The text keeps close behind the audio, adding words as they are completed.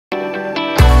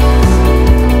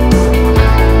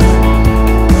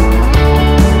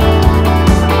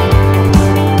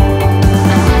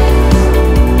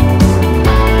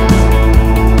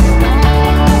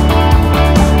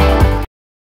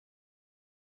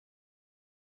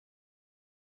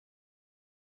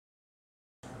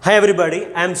Hi everybody,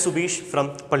 I am Subish from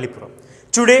Pallipuram.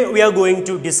 Today we are going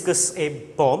to discuss a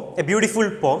poem, a beautiful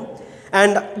poem,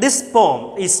 and this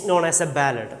poem is known as a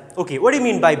ballad. Okay, what do you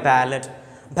mean by ballad?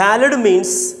 Ballad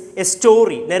means a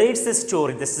story, narrates a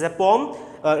story. This is a poem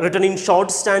written in short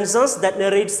stanzas that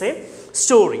narrates a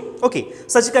story. Okay,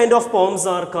 such kind of poems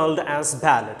are called as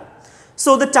ballad.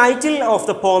 So the title of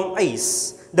the poem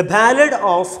is The Ballad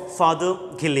of Father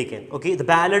Gilligan. Okay, The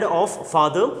Ballad of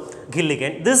Father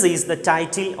Gilligan. This is the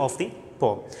title of the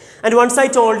poem. And once I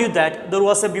told you that there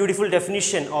was a beautiful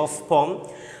definition of poem,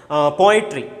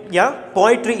 poetry. Yeah,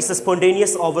 poetry is a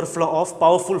spontaneous overflow of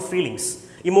powerful feelings,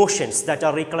 emotions that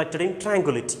are recollected in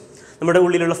tranquility. നമ്മുടെ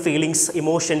ഉള്ളിലുള്ള feelings,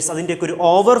 emotions, അതിൻ്റെയൊക്കെ ഒരു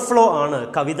overflow ആണ്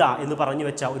കവിത എന്ന് പറഞ്ഞു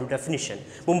വെച്ച ഒരു definition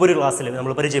മുമ്പൊരു ക്ലാസ്സിൽ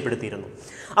നമ്മൾ പരിചയപ്പെടുത്തിയിരുന്നു.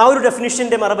 ആ ഒരു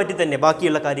ഡെഫിനിഷൻ്റെ മറപറ്റി തന്നെ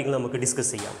ബാക്കിയുള്ള കാര്യങ്ങൾ നമുക്ക്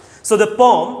ഡിസ്കസ് ചെയ്യാം. So the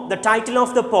poem, the title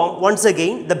of the poem once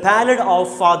again the ballad of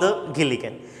father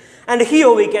Gilligan. And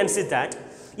here we can see that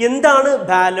എന്താണ്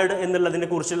ബാലഡ് എന്നുള്ളതിനെ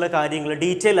കുറിച്ചുള്ള കാര്യങ്ങൾ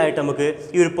ഡീറ്റെയിൽ ആയിട്ട് നമുക്ക്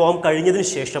ഈ ഒരു പോം കഴിഞ്ഞതിന്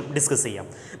ശേഷം ഡിസ്കസ് ചെയ്യാം.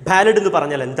 ബാലഡ് എന്ന്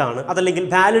പറഞ്ഞാൽ എന്താണ്, അതല്ലെങ്കിൽ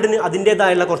ബാലഡിന്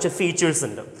അതിൻ്റേതായുള്ള കുറച്ച് ഫീച്ചേഴ്സ്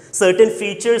ഉണ്ട്. Certain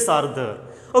features are there.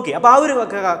 Okay, അപ്പോൾ ആ ഒരു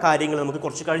കാര്യങ്ങൾ നമുക്ക്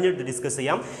കുറച്ച് കഴിഞ്ഞിട്ട് ഡിസ്കസ്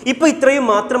ചെയ്യാം. ഇപ്പോൾ ഇത്രയും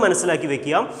മാത്രം മനസ്സിലാക്കി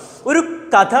വെക്കുക. ഒരു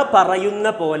കഥ പറയുന്ന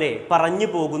പോലെ പറഞ്ഞു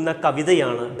പോകുന്ന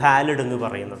കവിതയാണ് ബാലഡ് എന്ന്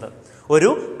പറയുന്നത്. ഒരു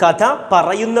കഥ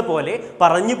പറയുന്ന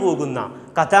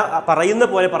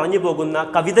പോലെ പറഞ്ഞു പോകുന്ന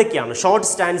കവിതയ്ക്കാണ്, ഷോർട്ട്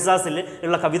സ്റ്റാൻസാസിൽ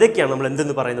ഉള്ള കവിതയ്ക്കാണ് നമ്മൾ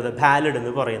എന്തെന്ന് പറയുന്നത്, ബാലഡ്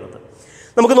എന്ന് പറയുന്നത്.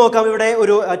 നമുക്ക് നോക്കാം, ഇവിടെ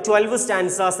ഒരു 12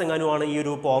 സ്റ്റാൻസാസ് എങ്ങനെയാണ് ഈ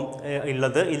ഒരു പോം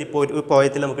ഉള്ളത്. ഇതിപ്പോൾ ഒരു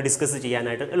പോയത്തിൽ നമുക്ക് ഡിസ്കസ്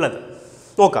ചെയ്യാനായിട്ട് ഉള്ളത്.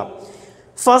 നോക്കാം.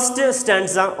 First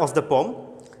stanza of the poem,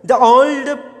 The Old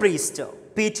Priest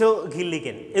Peter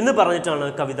Gilligan എന്ന് പറഞ്ഞിട്ടാണ്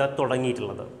കവിത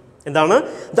തുടങ്ങിയിട്ടുള്ളത്. എന്താണ്?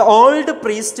 The old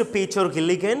priest Peter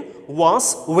Gilligan was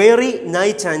weary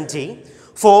night and day,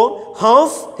 for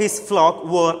half his flock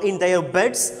were in their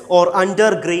beds or under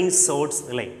green swords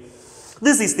lay.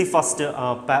 This is the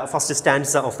first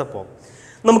stanza of the poem.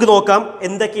 നമുക്ക് നോക്കാം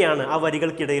എന്തൊക്കെയാണ് ആ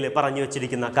വരികൾക്കിടയിൽ പറഞ്ഞു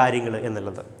വച്ചിരിക്കുന്ന കാര്യങ്ങൾ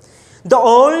എന്നുള്ളത്. The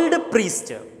old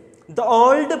priest,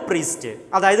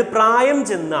 അതായത് പ്രായം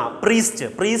ചെന്ന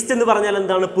പ്രീസ്റ്റ് എന്ന് പറഞ്ഞാൽ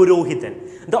എന്താണ്? പുരോഹിതൻ.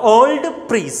 The old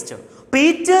priest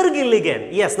Peter Gilligan.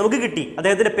 Yes, നമുക്ക് കിട്ടി.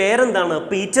 അദ്ദേഹത്തിന്റെ പേരെന്താണ്?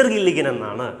 പീറ്റർ ഗില്ലിഗൻ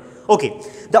എന്നാണ്. Okay,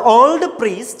 the old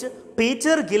priest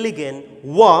Peter Gilligan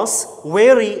was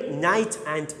very night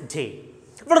and day.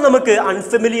 ഇവിടെ നമുക്ക്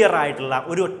അൺഫെമിലിയർ ആയിട്ടുള്ള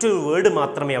ഒരു ഒറ്റ വേർഡ്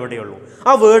മാത്രമേ അവിടെയുള്ളൂ.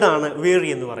 ആ വേർഡാണ് വേറി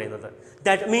എന്ന് പറയുന്നത്.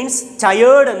 ദാറ്റ് മീൻസ്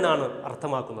ടയേർഡ് എന്നാണ്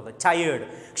അർത്ഥമാക്കുന്നത്. ടയേർഡ്,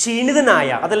 ക്ഷീണിതനായ,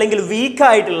 അതല്ലെങ്കിൽ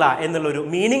വീക്കായിട്ടുള്ള എന്നുള്ളൊരു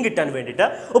മീനിങ് കിട്ടാൻ വേണ്ടിയിട്ട്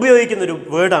ഉപയോഗിക്കുന്ന ഒരു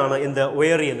വേർഡാണ് എന്ത്?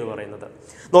 വേറി എന്ന് പറയുന്നത്.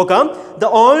 നോക്കാം.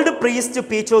 The old priest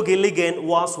Peter Gilligan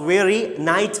was very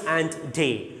night and day.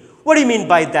 What do you mean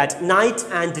by that? Night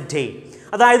and day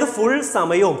അതായത് ഫുൾ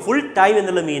സമയവും ഫുൾ ടൈം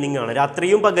എന്നുള്ള മീനിങ് ആണ്.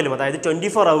 രാത്രിയും പകലും, അതായത്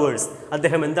 24 hours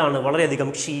അദ്ദേഹം എന്താണ്? വളരെയധികം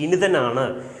ക്ഷീണിതനാണ്,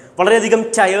 വളരെയധികം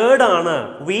ടയേർഡാണ്,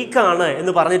 വീക്കാണ്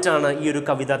എന്ന് പറഞ്ഞിട്ടാണ് ഈ ഒരു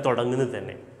കവിത തുടങ്ങുന്നത്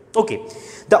തന്നെ. Okay,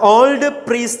 the old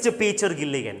priest Peter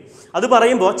Gilligan. അത്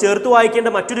പറയുമ്പോൾ ചേർത്ത് വായിക്കേണ്ട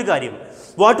മറ്റൊരു കാര്യം,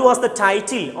 what was the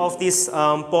title of this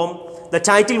പോം? The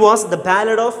title was the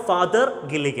ballad of father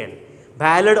Gilligan.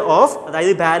 Ballad of,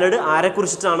 അതായത് ballad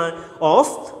ആരെക്കുറിച്ചിട്ടാണ്?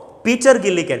 Of Peter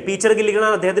Gilligan. Peter Gilligan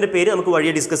ആണ് അദ്ദേഹത്തിന്റെ പേര്. നമുക്ക്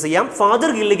വഴിയെ ഡിസ്കസ് ചെയ്യാം. ഫാദർ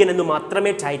ഗില്ലിഗൻ എന്ന്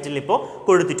മാത്രമേ ടൈറ്റിൽ ഇപ്പോൾ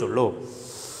കൊടുത്തിട്ടുള്ളൂ.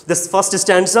 The first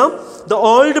stanza, the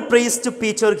old priest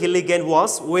Peter Gilligan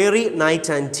was weary night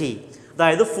and day.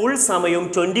 അതായത് ഫുൾ സമയവും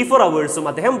 24 hours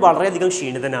അദ്ദേഹം വളരെയധികം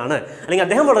ക്ഷീണിതനാണ്, അല്ലെങ്കിൽ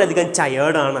അദ്ദേഹം വളരെയധികം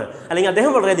ടയേർഡാണ്, അല്ലെങ്കിൽ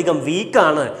അദ്ദേഹം വളരെയധികം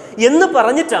വീക്കാണ് എന്ന്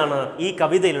പറഞ്ഞിട്ടാണ് ഈ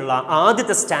കവിതയിലുള്ള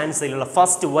ആദ്യത്തെ സ്റ്റാൻസയിലുള്ള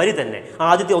ഫസ്റ്റ് വരി തന്നെ,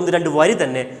 ആദ്യത്തെ 1-2 വരി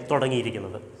തന്നെ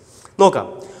തുടങ്ങിയിരിക്കുന്നത്. നോക്കാം.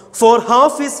 For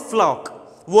half his flock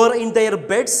were in their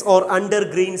beds or under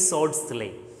green swords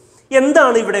lay.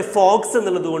 എന്താണ് ഇവിടെ ഫോക്സ്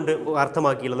എന്നുള്ളത് കൊണ്ട്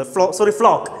അർത്ഥമാക്കിയുള്ളത്?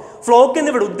 ഫ്ലോക്ക് എന്ന്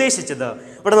ഇവിടെ ഉദ്ദേശിച്ചത്,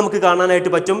 ഇവിടെ നമുക്ക്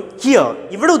കാണാനായിട്ട് പറ്റും. ഹിയർ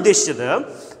ഇവിടെ ഉദ്ദേശിച്ചത്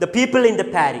the people in the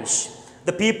parish.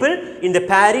 The people in the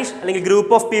parish അല്ലെങ്കിൽ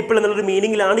ഗ്രൂപ്പ് ഓഫ് പീപ്പിൾ എന്നുള്ളൊരു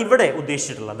മീനിങ്ങിലാണ് ഇവിടെ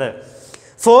ഉദ്ദേശിച്ചിട്ടുള്ളത്.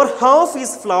 For half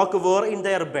his flock where in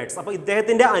their beds. അപ്പോൾ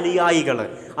ഇദ്ദേഹത്തിന്റെ അനുയായികൾ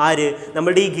ആര്?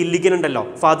 നമ്മുടെ ഈ ഗില്ലിഗൻ ഉണ്ടല്ലോ,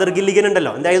 ഫാദർ ഗില്ലിഗൻ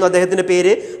ഉണ്ടല്ലോ, എന്തായിരുന്നു അദ്ദേഹത്തിന്റെ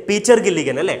പേര്? പീറ്റർ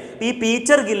ഗില്ലിഗൻ അല്ലേ? ഈ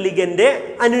പീറ്റർ ഗില്ലിഗന്റെ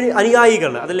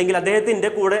അനുയായികൾ, അതല്ലെങ്കിൽ അദ്ദേഹത്തിന്റെ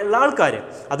കൂടെ ഉള്ള ആൾക്കാർ,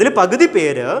 അതിൽ പകുതി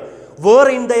പേര് വേർ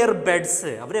ഇൻ ദയർ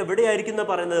ബെഡ്സ്. അവരെവിടെയായിരിക്കും എന്ന്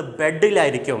പറയുന്നത്?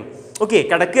 ബെഡിലായിരിക്കും. ഓക്കെ,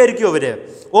 കിടക്കുകയായിരിക്കും അവര്.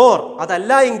 ഓർ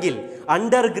അതല്ല എങ്കിൽ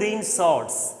അണ്ടർ ഗ്രീൻ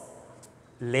സോർട്സ്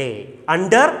ലേ.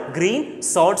 അണ്ടർ ഗ്രീൻ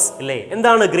സോർട്സ് ലേ.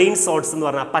 എന്താണ് ഗ്രീൻ സോർട്സ് എന്ന്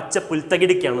പറഞ്ഞാൽ? പച്ച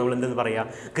പുൽത്തകിടിക്കാണ് നമ്മൾ എന്തെന്ന് പറയാ?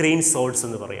 ഗ്രീൻ സോർട്സ്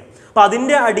എന്ന് പറയാം. അപ്പൊ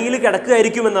അതിന്റെ അടിയിൽ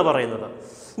കിടക്കുകയായിരിക്കും എന്നാണ് പറയുന്നത്.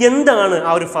 എന്താണ്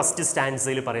ആ ഒരു ഫസ്റ്റ്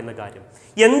സ്റ്റാൻസയിൽ പറയുന്ന കാര്യം?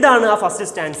 എന്താണ് ആ ഫസ്റ്റ്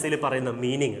സ്റ്റാൻസയിൽ പറയുന്ന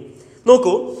മീനിങ്?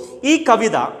 നോക്കൂ, ഈ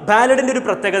കവിത ബാലഡിന്റെ ഒരു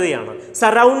പ്രത്യേകതയാണ്.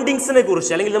 സറൗണ്ടിങ്സിനെ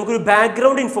കുറിച്ച് അല്ലെങ്കിൽ നമുക്കൊരു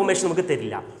ബാക്ക്ഗ്രൗണ്ട് ഇൻഫോർമേഷൻ നമുക്ക്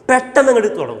തരില്ല. പെട്ടെന്ന് അങ്ങോട്ട്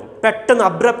തുടങ്ങും, പെട്ടെന്ന്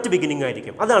അബ്രപ്റ്റ് ബിഗിനിങ്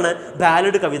ആയിരിക്കും. അതാണ്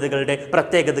ബാലഡ് കവിതകളുടെ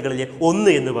പ്രത്യേകതകളിൽ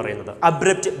ഒന്ന് എന്ന് പറയുന്നത്,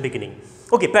 അബ്രപ്റ്റ് ബിഗിനിങ്.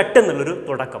 ഓക്കെ, പെട്ടെന്നുള്ളൊരു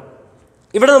തുടക്കം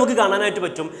ഇവിടെ നമുക്ക് കാണാനായിട്ട്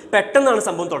പറ്റും. പെട്ടെന്നാണ്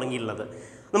സംഭവം തുടങ്ങിയിട്ടുള്ളത്.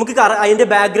 നമുക്ക് അതിൻ്റെ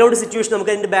ബാക്ക്ഗ്രൗണ്ട് സിറ്റുവേഷൻ,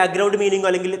 നമുക്ക് അതിൻ്റെ ബാക്ക്ഗ്രൗണ്ട് മീനിങ്ങോ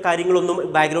അല്ലെങ്കിൽ കാര്യങ്ങളൊന്നും,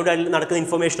 ബാക്ക്ഗ്രൗണ്ടിൽ നടക്കുന്ന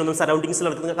ഇൻഫർമേഷനൊന്നും, സറൗണ്ടിങ്സിൽ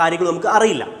നടക്കുന്ന കാര്യങ്ങൾ നമുക്ക്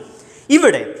അറിയില്ല.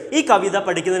 ഇവിടെ ഈ കവിത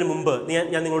പഠിക്കുന്നതിന് മുമ്പ്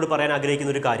ഞാൻ നിങ്ങളോട് പറയാൻ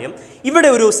ആഗ്രഹിക്കുന്ന ഒരു കാര്യം, ഇവിടെ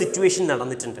ഒരു സിറ്റുവേഷൻ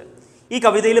നടന്നിട്ടുണ്ട്. ഈ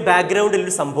കവിതയിൽ ബാക്ക്ഗ്രൗണ്ടിൽ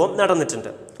ഒരു സംഭവം നടന്നിട്ടുണ്ട്.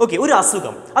 ഓക്കെ, ഒരു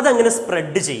അസുഖം അതങ്ങനെ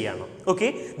സ്പ്രെഡ് ചെയ്യാണ്. Okay,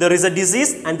 there is A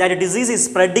disease and that disease is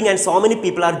spreading and so many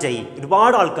people are dying.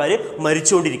 ഒരുപാട് ആൾക്കാർ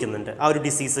മരിച്ചുകൊണ്ടിരിക്കുന്നുണ്ട് ആ ഒരു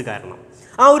ഡിസീസ് കാരണം.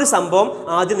 ആ ഒരു സംഭവം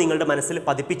ആദ്യം നിങ്ങളുടെ മനസ്സിൽ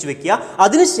പതിപ്പിച്ചു വെക്കുക.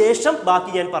 അതിനുശേഷം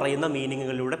ബാക്കി ഞാൻ പറയുന്ന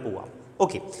മീനിങ്ങുകളിലൂടെ പോവാം.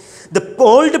 Okay, the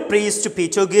old priest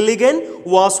Peter Gilligan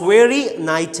was very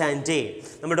night and day.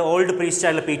 നമ്മുടെ ഓൾഡ് പ്രീസ്റ്റ്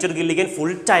ആയിട്ടുള്ള പീറ്റർ ഗില്ലിഗൻ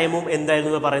ഫുൾ ടൈമും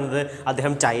എന്തായിരുന്നു എന്ന് പറയുന്നത്,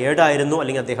 അദ്ദേഹം ടയേർഡ് ആയിരുന്നു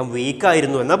അല്ലെങ്കിൽ അദ്ദേഹം വീക്ക്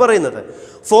ആയിരുന്നു എന്നാണ് പറയുന്നത്.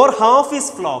 ഫോർ ഹാഫ്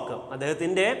ഹിസ് ഫ്ലോക്ക്,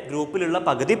 അദ്ദേഹത്തിൻ്റെ ഗ്രൂപ്പിലുള്ള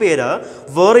പകുതി പേര്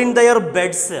വേർ ഇൻ ദയർ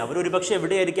ബെഡ്സ്, അവർ ഒരുപക്ഷെ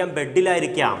എവിടെയായിരിക്കാം,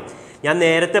 ബെഡിലായിരിക്കാം. ഞാൻ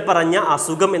നേരത്തെ പറഞ്ഞ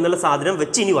അസുഖം എന്നുള്ള സാധനം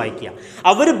വെച്ച് ഇനി വായിക്കുക.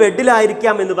 അവർ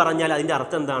ബെഡിലായിരിക്കാം എന്ന് പറഞ്ഞാൽ അതിൻ്റെ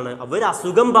അർത്ഥം എന്താണ്? അവർ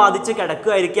അസുഖം ബാധിച്ച്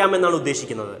കിടക്കുകയായിരിക്കാം എന്നാണ്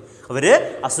ഉദ്ദേശിക്കുന്നത്. അവർ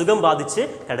അസുഖം ബാധിച്ച്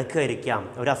കിടക്കുകയായിരിക്കാം,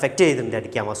 അവർ അഫക്റ്റ്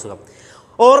ചെയ്തിട്ടുണ്ടായിരിക്കാം അസുഖം.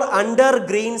 ഓർ അണ്ടർ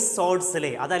ഗ്രീൻ സോഡ്സിലെ,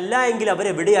 അതല്ല എങ്കിൽ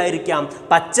അവരെവിടെയായിരിക്കാം,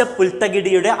 പച്ച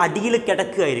പുൽത്തകിടിയുടെ അടിയിൽ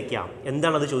കിടക്കുകയായിരിക്കാം.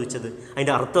 എന്താണ് അത് ചോദിച്ചത്?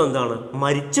 അതിൻ്റെ അർത്ഥം എന്താണ്?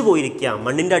 മരിച്ചു പോയിരിക്കാം.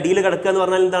 മണ്ണിൻ്റെ അടിയിൽ കിടക്കുക എന്ന്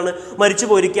പറഞ്ഞാൽ എന്താണ്? മരിച്ചു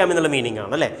പോയിരിക്കാം എന്നുള്ള മീനിങ്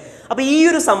ആണ് അല്ലേ. അപ്പോൾ ഈ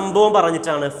ഒരു സംഭവം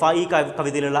പറഞ്ഞിട്ടാണ് ഈ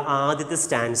കവിതയിലുള്ള ആദ്യത്തെ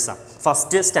സ്റ്റാൻസ,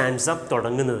 ഫസ്റ്റ് സ്റ്റാൻസ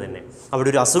തുടങ്ങുന്നത് തന്നെ. അവിടെ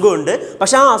ഒരു അസുഖമുണ്ട്,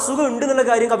 പക്ഷെ ആ അസുഖം ഉണ്ട് എന്നുള്ള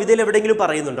കാര്യം കവിതയിൽ എവിടെയെങ്കിലും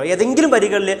പറയുന്നുണ്ടോ? ഏതെങ്കിലും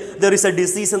വരികളിൽ ദർ ഇസ് എ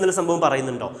ഡിസീസ് എന്നുള്ള സംഭവം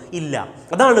പറയുന്നുണ്ടോ? ഇല്ല.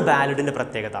 അതാണ് ബാലഡിൻ്റെ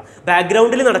പ്രത്യേകത.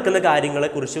 ബാക്ക്ഗ്രൗണ്ടിൽ നടക്കുന്ന കാര്യങ്ങളെ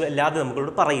കുറിച്ച് അല്ലാതെ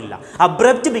നമ്മളോട് പറയില്ല.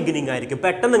 അബ്രപ്റ്റ് ബിഗിനിങ് ആയിരിക്കും,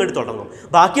 പെട്ടെന്ന് അങ്ങോട്ട് തുടങ്ങും.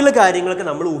 ബാക്കിയുള്ള കാര്യങ്ങളൊക്കെ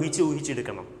നമ്മൾ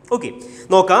ഊഹിച്ചെടുക്കണം. ഓക്കെ,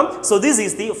 നോക്കാം. So this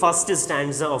is the first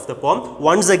stanza of the poem.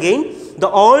 Once again,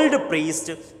 the old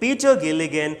priest Peter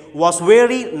Gilligan was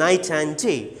weary night and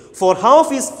day, for half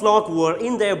his flock were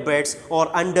in their beds or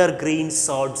under green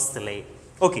sods lay.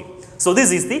 Okay, so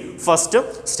this is the first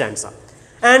stanza,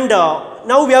 and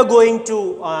now we are going to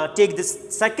take this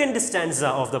second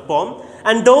stanza of the poem,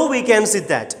 and though we can see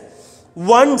that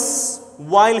once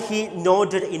while he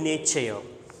nodded in a chair,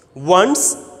 once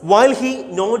while he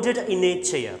nodded in a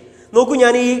chair. നോക്കൂ,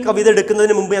 ഞാൻ ഈ കവിത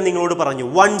എടുക്കുന്നതിന് മുമ്പ് ഞാൻ നിങ്ങളോട് പറഞ്ഞു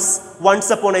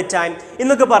once upon A time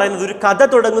എന്നൊക്കെ പറയുന്നത് ഒരു കഥ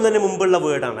തുടങ്ങുന്നതിന് മുമ്പുള്ള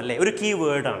വേർഡാണ് അല്ലേ, ഒരു കീ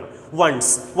വേർഡാണ്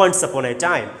once upon A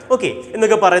time. Okay,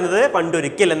 എന്നൊക്കെ പറയുന്നത്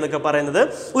പണ്ടൊരിക്കൽ എന്നൊക്കെ പറയുന്നത്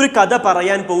ഒരു കഥ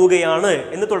പറയാൻ പോവുകയാണ്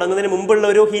എന്ന് തുടങ്ങുന്നതിന് മുമ്പുള്ള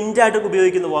ഒരു ഹിൻ്റായിട്ട്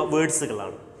ഉപയോഗിക്കുന്ന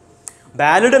വേർഡ്സുകളാണ്.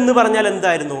 ബാലഡ് എന്ന് പറഞ്ഞാൽ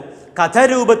എന്തായിരുന്നു?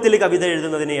 കഥാരൂപത്തിൽ കവിത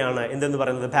എഴുതുന്നതിനെയാണ് എന്തെന്ന്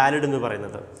പറയുന്നത്, ബാലഡ് എന്ന്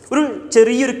പറയുന്നത്. ഒരു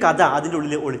ചെറിയൊരു കഥ അതിൻ്റെ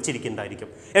ഉള്ളിൽ ഒളിച്ചിരിക്കുന്നുണ്ടായിരിക്കും.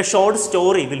 A short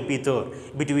story will be there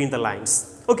between the lines.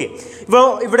 Okay, ഇപ്പോൾ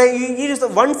ഇവിടെ ഈ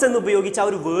വൺസ് എന്ന് ഉപയോഗിച്ച ആ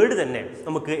ഒരു വേർഡ് തന്നെ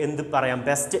നമുക്ക് എന്ത് പറയാം,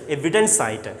 ബെസ്റ്റ് എവിഡൻസ്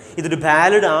ആയിട്ട് ഇതൊരു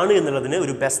ബാലഡ് ആണ് എന്നുള്ളതിന്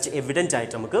ഒരു ബെസ്റ്റ് എവിഡൻസ്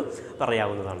ആയിട്ട് നമുക്ക്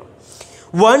പറയാവുന്നതാണ്.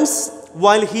 Once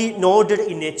while he nodded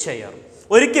in A chair.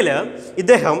 ഒരിക്കൽ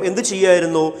ഇദ്ദേഹം എന്ത്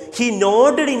ചെയ്യുമായിരുന്നു? He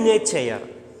nodded in A chair.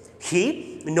 He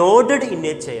nodded in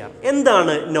A chair.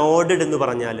 എന്താണ് നോഡഡ് എന്ന്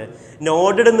പറഞ്ഞാൽ?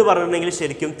 നോഡഡ് എന്ന് പറഞ്ഞിട്ടുണ്ടെങ്കിൽ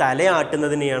ശരിക്കും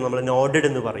തലയാട്ടുന്നതിനെയാണ് നമ്മൾ നോഡഡ്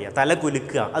എന്ന് പറയുക, തല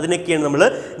കുലുക്കുക, അതിനൊക്കെയാണ് നമ്മൾ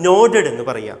നോഡഡ് എന്ന്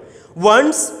പറയുക.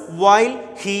 Once while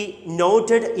he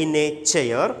nodded in A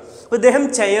chair. അപ്പോൾ ഇദ്ദേഹം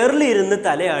ചെയറിൽ ഇരുന്ന്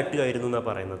തലയാട്ടുകയായിരുന്നു എന്നാണ്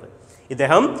പറയുന്നത്.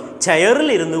 ഇദ്ദേഹം ചെയറിൽ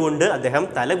ഇരുന്നു കൊണ്ട് അദ്ദേഹം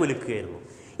തല കുലുക്കുകയായിരുന്നു.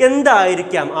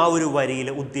 എന്തായിരിക്കാം ആ ഒരു വരിയിൽ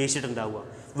ഉദ്ദേശിച്ചിട്ടുണ്ടാവുക?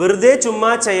 വെറുതെ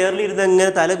ചുമ്മാ ചെയറിൽ ഇരുന്ന്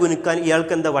എങ്ങനെ തല കുലുക്കാൻ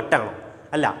ഇയാൾക്ക് എന്താ വട്ടാണോ?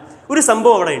 അല്ല, ഒരു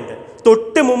സംഭവം അവിടെ ഉണ്ട്.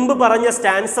 തൊട്ട് മുമ്പ് പറഞ്ഞ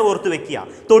സ്റ്റാൻസ ഓർത്ത് വെക്കുക.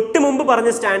 തൊട്ട് മുമ്പ് പറഞ്ഞ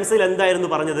സ്റ്റാൻസിൽ എന്തായിരുന്നു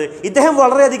പറഞ്ഞത്? ഇദ്ദേഹം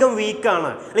വളരെയധികം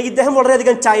വീക്കാണ്, അല്ലെങ്കിൽ ഇദ്ദേഹം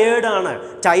വളരെയധികം ടയേർഡാണ്.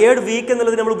 ടയേർഡ്, വീക്ക്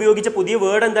എന്നുള്ളത് നമ്മൾ ഉപയോഗിച്ച പുതിയ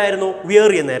വേർഡ് എന്തായിരുന്നു?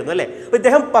 വിയറി എന്നായിരുന്നു അല്ലേ. അപ്പോൾ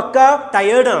ഇദ്ദേഹം പക്കാ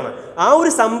ടയേർഡാണ്. ആ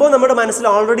ഒരു സംഭവം നമ്മുടെ മനസ്സിൽ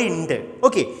ഓൾറെഡി ഉണ്ട്.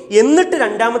 ഓക്കെ, എന്നിട്ട്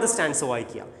രണ്ടാമത്തെ സ്റ്റാൻസ്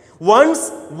വായിക്കുക. Once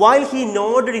while he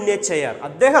nodded in A chair.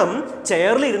 അദ്ദേഹം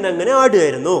ചെയറിൽ ഇരുന്ന് അങ്ങനെ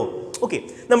ആടുകയായിരുന്നു. ഓക്കെ,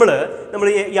 നമ്മൾ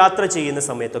യാത്ര ചെയ്യുന്ന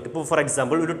സമയത്തൊക്കെ, ഇപ്പോൾ ഫോർ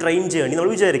എക്സാമ്പിൾ ഒരു ട്രെയിൻ ജേണി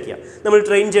നമ്മൾ വിചാരിക്കുക. നമ്മൾ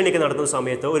ട്രെയിൻ ജേണിയൊക്കെ നടത്തുന്ന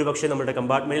സമയത്ത് ഒരു പക്ഷേ നമ്മുടെ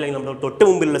കമ്പാർട്ട്മെൻറ്റിൽ അല്ലെങ്കിൽ നമ്മുടെ തൊട്ട്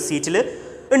മുമ്പിലുള്ള സീറ്റിൽ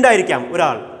ഉണ്ടായിരിക്കാം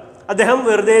ഒരാൾ. അദ്ദേഹം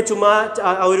വെറുതെ ചുമ്മാ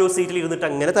ആ ഒരു സീറ്റിൽ ഇരുന്നിട്ട്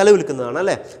അങ്ങനെ തല വിൽക്കുന്നതാണ്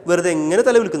അല്ലേ, വെറുതെ എങ്ങനെ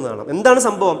തല വിൽക്കുന്നതാണ്. എന്താണ്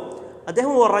സംഭവം?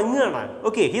 അദ്ദേഹം ഉറങ്ങുകയാണ്.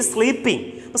 Okay, he sleeping.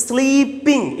 അപ്പോൾ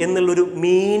സ്ലീപ്പിംഗ് എന്നുള്ളൊരു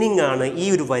മീനിങ് ആണ് ഈ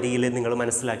ഒരു വരിയിൽ നിങ്ങൾ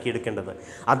മനസ്സിലാക്കിയെടുക്കേണ്ടത്.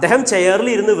 അദ്ദേഹം ചെയറിൽ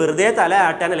ഇരുന്ന് വെറുതെ തല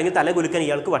ആട്ടാൻ അല്ലെങ്കിൽ തല കുലുക്കാൻ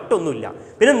ഇയാൾക്ക് വട്ടൊന്നുമില്ല.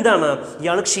 പിന്നെ എന്താണ്,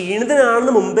 ഇയാൾ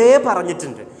ക്ഷീണിതനാണെന്ന് മുമ്പേ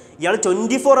പറഞ്ഞിട്ടുണ്ട്. ഇയാൾ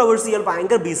 24 hours ഇയാൾ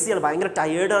ഭയങ്കര ബിസിയാണ്, ഭയങ്കര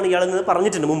ടയേർഡാണ് ഇയാൾ എന്ന്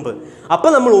പറഞ്ഞിട്ടുണ്ട് മുമ്പ്.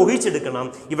 അപ്പോൾ നമ്മൾ ഊഹിച്ചെടുക്കണം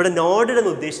ഇവിടെ നോഡഡ്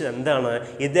എന്ന് ഉദ്ദേശിച്ചത് എന്താണ്?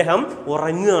 ഇദ്ദേഹം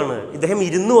ഉറങ്ങുകയാണ്, ഇദ്ദേഹം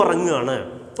ഇരുന്ന് ഉറങ്ങുകയാണ്.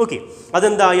 ഓക്കെ,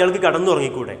 അതെന്താ, ഇയാൾക്ക്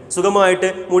കിടന്നുറങ്ങിക്കൂടെ? സുഖമായിട്ട്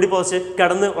മൂടി പോച്ച്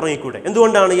കിടന്ന് ഉറങ്ങിക്കൂടെ?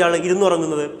 എന്തുകൊണ്ടാണ് ഇയാൾ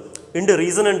ഇരുന്നുറങ്ങുന്നത്? ഉണ്ട്,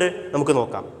 റീസൺ ഉണ്ട്, നമുക്ക്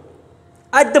നോക്കാം.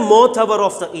 At the moth hour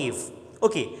of the eve.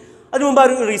 Okay, അതിന് മുമ്പ് ആ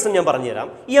ഒരു റീസൺ ഞാൻ പറഞ്ഞുതരാം.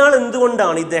 ഇയാൾ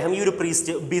എന്തുകൊണ്ടാണ് ഇദ്ദേഹം ഈ ഒരു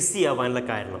പ്രീസ്റ്റ് ബിസി ആവാനുള്ള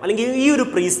കാരണം, അല്ലെങ്കിൽ ഈ ഒരു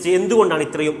പ്രീസ്റ്റ് എന്തുകൊണ്ടാണ്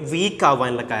ഇത്രയും വീക്ക്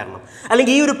ആവാനുള്ള കാരണം,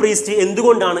 അല്ലെങ്കിൽ ഈ ഒരു പ്രീസ്റ്റ്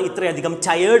എന്തുകൊണ്ടാണ് ഇത്രയധികം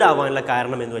ടയേർഡ് ആവാനുള്ള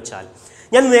കാരണം എന്ന് വെച്ചാൽ,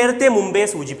 ഞാൻ നേരത്തെ മുമ്പേ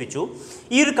സൂചിപ്പിച്ചു,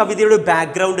 ഈ ഒരു കവിതയുടെ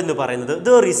ബാക്ക്ഗ്രൗണ്ട് എന്ന് പറയുന്നത്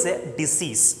there is A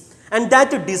disease and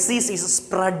that disease is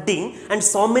spreading and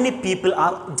so many people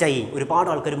are dying. ഒരുപാട്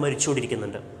ആൾക്കാർ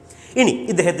മരിച്ചുകൊണ്ടിരിക്കുന്നുണ്ട്. ഇനി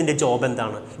ഇദ്ദേഹത്തിൻ്റെ ജോബ്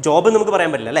എന്താണ്? ജോബ് നമുക്ക് പറയാൻ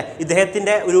പറ്റില്ല അല്ലേ.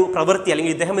 ഇദ്ദേഹത്തിൻ്റെ ഒരു പ്രവൃത്തി,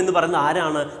 അല്ലെങ്കിൽ ഇദ്ദേഹം എന്ന് പറയുന്നത്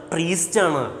ആരാണ്?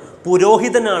 പ്രീസ്റ്റാണ്,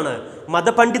 പുരോഹിതനാണ്,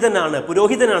 മതപണ്ഡിതനാണ്,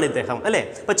 പുരോഹിതനാണ് ഇദ്ദേഹം അല്ലേ.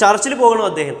 ഇപ്പോൾ ചർച്ചിൽ പോകണം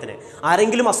അദ്ദേഹത്തിന്.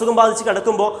 ആരെങ്കിലും അസുഖം ബാധിച്ച്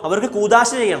കിടക്കുമ്പോൾ അവർക്ക്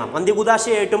കൂദാശ ചെയ്യണം,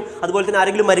 അന്ത്യകൂദാശയായിട്ടും. അതുപോലെ തന്നെ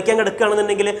ആരെങ്കിലും മരിക്കാൻ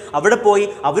കിടക്കുകയാണെന്നുണ്ടെങ്കിൽ അവിടെ പോയി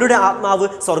അവരുടെ ആത്മാവ്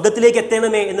സ്വർഗത്തിലേക്ക്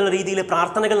എത്തണമേ എന്നുള്ള രീതിയിൽ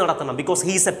പ്രാർത്ഥനകൾ നടത്തണം. Because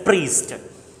he's A priest.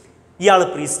 ഇയാൾ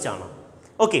പ്രീസ്റ്റാണ്.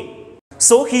 Okay,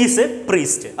 so he's A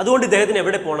priest. അതുകൊണ്ട് ഇദ്ദേഹത്തിന്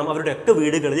എവിടെ പോകണം? അവരുടെയൊക്കെ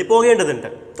വീടുകളിൽ പോകേണ്ടതുണ്ട്.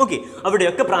 ഓക്കെ,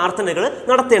 അവിടെയൊക്കെ പ്രാർത്ഥനകൾ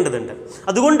നടത്തേണ്ടതുണ്ട്.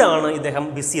 അതുകൊണ്ടാണ് ഇദ്ദേഹം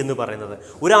ബിസി എന്ന് പറയുന്നത്.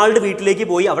 ഒരാളുടെ വീട്ടിലേക്ക്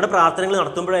പോയി അവിടെ പ്രാർത്ഥനകൾ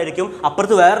നടത്തുമ്പോഴായിരിക്കും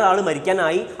അപ്പുറത്ത് വേറൊരാൾ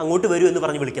മരിക്കാനായി അങ്ങോട്ട് വരൂ എന്ന്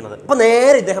പറഞ്ഞ് വിളിക്കുന്നത്. അപ്പോൾ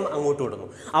നേരെ ഇദ്ദേഹം അങ്ങോട്ട് വിടുന്നു.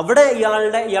 അവിടെ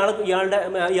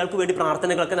ഇയാൾക്ക് വേണ്ടി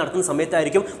പ്രാർത്ഥനകളൊക്കെ നടത്തുന്ന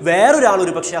സമയത്തായിരിക്കും വേറൊരാൾ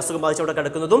ഒരു പക്ഷേ അസുഖം ബാധിച്ച് അവിടെ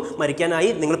കിടക്കുന്നതും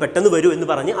മരിക്കാനായി നിങ്ങൾ പെട്ടെന്ന് വരൂ എന്ന്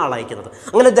പറഞ്ഞ് ആളയക്കുന്നത്.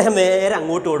 അങ്ങനെ അദ്ദേഹം നേരെ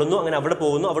അങ്ങോട്ട് ഓടുന്നു. അങ്ങനെ അവിടെ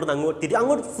പോകുന്നു. അവിടെ നിന്ന്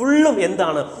അങ്ങോട്ട് ഫുള്ളും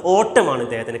എന്താണ്? ഓട്ടമാണ്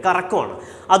ഇദ്ദേഹത്തിന്, കറക്കമാണ്.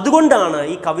 അതുകൊണ്ടാണ്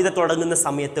ഈ കവിത തുടങ്ങുന്ന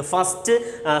സമയത്ത് ഫസ്റ്റ്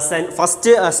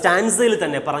സ്റ്റാൻസയിൽ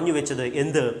തന്നെ പറഞ്ഞു വെച്ചത്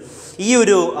എന്ത്? ഈ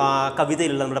ഒരു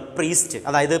കവിതയിലുള്ള നമ്മുടെ പ്രീസ്റ്റ്,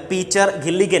 അതായത് പീറ്റർ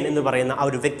ഗില്ലിഗൻ എന്ന് പറയുന്ന ആ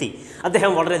ഒരു വ്യക്തി,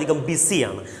 അദ്ദേഹം വളരെയധികം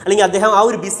ബിസിയാണ്. അല്ലെങ്കിൽ അദ്ദേഹം ആ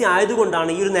ഒരു ബിസി ആയതുകൊണ്ടാണ്,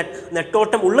 ഈ ഒരു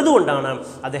നെട്ടോട്ടം ഉള്ളതുകൊണ്ടാണ്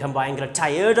അദ്ദേഹം ഭയങ്കര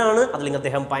ടയേർഡാണ്, അല്ലെങ്കിൽ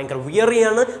അദ്ദേഹം ഭയങ്കര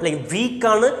വിയറിയാണ്, അല്ലെങ്കിൽ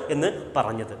വീക്കാണ് എന്ന്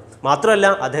പറഞ്ഞത്. മാത്രമല്ല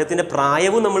അദ്ദേഹത്തിൻ്റെ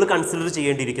പ്രായവും നമ്മൾ കൺസിഡർ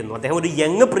ചെയ്യേണ്ടിയിരിക്കുന്നു. അദ്ദേഹം ഒരു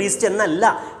യങ് പ്രീസ്റ്റ് എന്നല്ല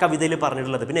കവിതയിൽ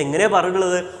പറഞ്ഞിട്ടുള്ളത്. പിന്നെ എങ്ങനെയാണ്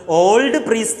പറഞ്ഞിട്ടുള്ളത്? ഓൾഡ്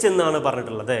പ്രീസ്റ്റ് എന്നാണ്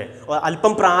പറഞ്ഞിട്ടുള്ളത്.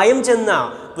 അല്പം പ്രായം ചെന്ന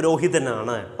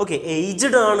പുരോഹിതനാണ്. ഓക്കെ,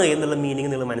 ഏജ്ഡ് ആണ് എന്നുള്ള മീനിങ്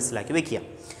നിങ്ങൾ മനസ്സിലാക്കി വെക്കുക.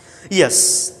 യെസ്,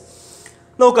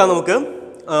 നോക്കാം നമുക്ക്.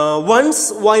 Once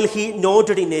while he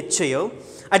noted in A chair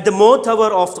at the moth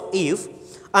hour of the eve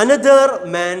another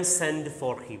man send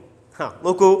for him.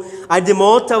 നോക്കൂ, at the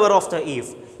moth hour of the eve.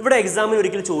 ഇവിടെ എക്സാമിന്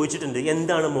ഒരിക്കൽ ചോദിച്ചിട്ടുണ്ട്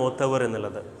എന്താണ് മോത്ത് അവർ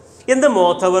എന്നുള്ളത്. എന്താ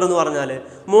മോത്ത് അവർ എന്ന് പറഞ്ഞാൽ?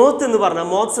 മോത്ത് എന്ന്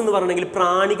പറഞ്ഞെങ്കിൽ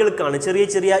പ്രാണികൾക്കാണ്, ചെറിയ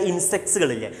ചെറിയ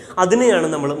ഇൻസെക്ട്സുകളില്ലേ, അതിനെയാണ്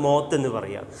നമ്മൾ മോത്ത് എന്ന്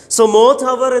പറയുക. സോ മോത്ത്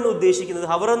അവർ എന്ന് ഉദ്ദേശിക്കുന്നത്,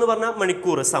 ഹവർ എന്ന് പറഞ്ഞാൽ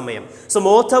മണിക്കൂർ, സമയം. സോ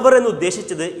മോത്ത് അവർ എന്ന്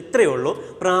ഉദ്ദേശിച്ചത് ഇത്രയേ ഉള്ളൂ,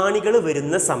 പ്രാണികൾ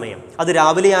വരുന്ന സമയം. അത്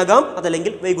രാവിലെ ആകാം,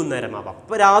 അതല്ലെങ്കിൽ വൈകുന്നേരം ആവാം.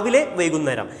 അപ്പോൾ രാവിലെ,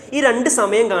 വൈകുന്നേരം, ഈ രണ്ട്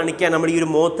സമയം കാണിക്കാൻ നമ്മൾ ഈ ഒരു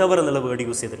മോത്ത് അവർ എന്നുള്ള വേർഡ്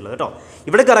യൂസ് ചെയ്തിട്ടുള്ളത് കേട്ടോ.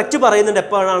 ഇവിടെ കറക്റ്റ് പറയുന്നുണ്ട്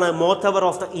എപ്പോഴാണ് moth hour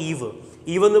of the eve.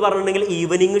 Eve എന്ന് പറഞ്ഞിട്ടുണ്ടെങ്കിൽ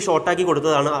ഈവനിങ് ഷോർട്ടാക്കി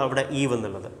കൊടുത്തതാണ് അവിടെ ഈവ്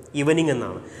എന്നുള്ളത്, ഈവനിങ്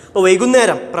എന്നാണ്. അപ്പോൾ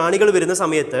വൈകുന്നേരം പ്രാണികൾ വരുന്ന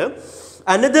സമയത്ത്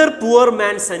another poor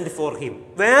man send for him,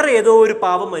 വേറെ ഏതോ ഒരു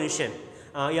പാവം മനുഷ്യൻ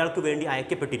ഇയാൾക്ക് വേണ്ടി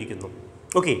അയക്കപ്പെട്ടിരിക്കുന്നു.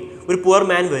 ഓക്കെ, ഒരു പുവർ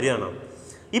മാൻ വരികയാണ്.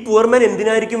 ഈ പുവർ മാൻ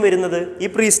എന്തിനായിരിക്കും വരുന്നത്? ഈ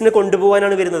പ്രീസ്റ്റിനെ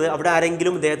കൊണ്ടുപോകാനാണ് വരുന്നത്. അവിടെ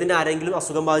അദ്ദേഹത്തിൻ്റെ ആരെങ്കിലും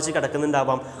അസുഖം ബാധിച്ച്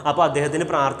കിടക്കുന്നുണ്ടാവാം. അപ്പോൾ അദ്ദേഹത്തിന്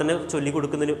പ്രാർത്ഥന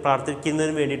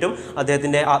പ്രാർത്ഥിക്കുന്നതിന് വേണ്ടിയിട്ടും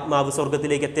അദ്ദേഹത്തിൻ്റെ ആത്മാവ്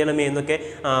സ്വർഗത്തിലേക്ക് എത്തണമേ എന്നൊക്കെ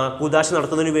കൂദാശ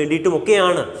നടത്തുന്നതിന്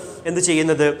വേണ്ടിയിട്ടുമൊക്കെയാണ് എന്ത്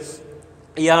ചെയ്യുന്നത്?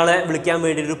 ഇയാളെ വിളിക്കാൻ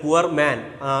വേണ്ടി ഒരു പുവർ മാൻ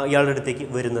ഇയാളുടെ അടുത്തേക്ക്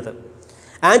വരുന്നത്.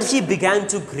 And he began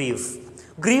to grieve.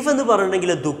 Grief എന്ന്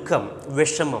പറഞ്ഞിട്ടുണ്ടെങ്കിൽ ദുഃഖം,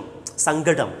 വിഷമം,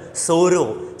 സങ്കടം, സോരോ,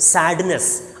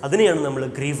 സാഡ്നെസ്, അതിനെയാണ് നമ്മൾ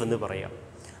ഗ്രീഫ് എന്ന് പറയുക.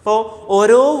 അപ്പോൾ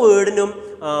ഓരോ വേർഡിനും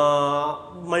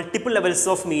മൾട്ടിപ്പിൾ ലെവൽസ്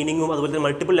ഓഫ് മീനിങ്ങും അതുപോലെ തന്നെ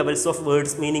മൾട്ടിപ്പിൾ ലെവൽസ് ഓഫ്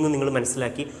വേർഡ്സ് മീനിങ്ങും നിങ്ങൾ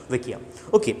മനസ്സിലാക്കി വെക്കുക.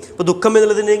 ഓക്കെ, അപ്പോൾ ദുഃഖം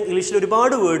എന്നുള്ളതിന് ഇംഗ്ലീഷിൽ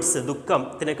ഒരുപാട് വേർഡ്സ്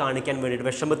ദുഃഖത്തിനെ കാണിക്കാൻ വേണ്ടിയിട്ട്,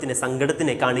 വിഷമത്തിനെ,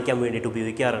 സങ്കടത്തിനെ കാണിക്കാൻ വേണ്ടിയിട്ട്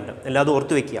ഉപയോഗിക്കാറുണ്ട്. എല്ലാതും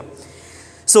ഓർത്ത് വെക്കുക.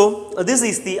 So this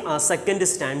is the second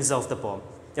stance of the poem.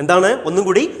 എന്താണ്? ഒന്നും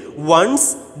കൂടി.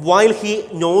 Once while he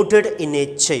noted in A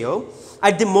chair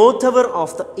at the moth hour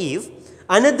of the eve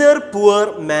another poor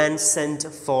man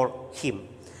send for him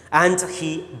and he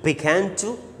began to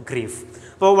grieve.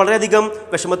 അപ്പോൾ വളരെയധികം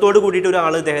വിഷമത്തോട് കൂടിയിട്ട്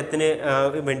ഒരാൾ ഇദ്ദേഹത്തിന്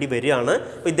വേണ്ടി വരികയാണ്.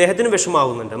 അപ്പോൾ ഇദ്ദേഹത്തിന്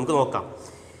വിഷമാവുന്നുണ്ട്. നമുക്ക് നോക്കാം.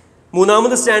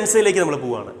 മൂന്നാമത്തെ സ്റ്റാൻസിലേക്ക് നമ്മൾ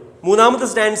പോവുകയാണ്. മൂന്നാമത്തെ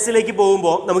സ്റ്റാൻസിലേക്ക്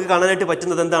പോകുമ്പോൾ നമുക്ക് കാണാനായിട്ട്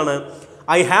പറ്റുന്നത് എന്താണ്?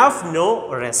 I have no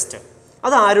rest.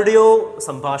 അത് ആരുടെയോ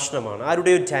സംഭാഷണമാണ്,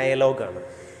 ആരുടെയോ ഡയലോഗാണ്.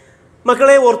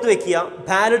 മക്കളെ ഓർത്ത് വെക്കുക,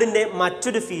 ബാലഡിൻ്റെ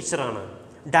മറ്റൊരു ഫീച്ചറാണ്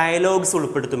ഡയലോഗ്സ്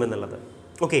ഉൾപ്പെടുത്തുമെന്നുള്ളത്.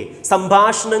 ഓക്കെ,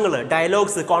 സംഭാഷണങ്ങൾ,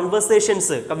 ഡയലോഗ്സ്,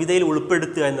 കോൺവെർസേഷൻസ് കവിതയിൽ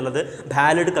ഉൾപ്പെടുത്തുക എന്നുള്ളത്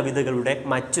ബാലഡ് കവിതകളുടെ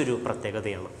മറ്റൊരു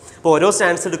പ്രത്യേകതയാണ്. അപ്പോൾ ഓരോ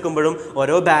സ്റ്റാൻസ് എടുക്കുമ്പോഴും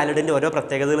ഓരോ ബാലഡിൻ്റെ ഓരോ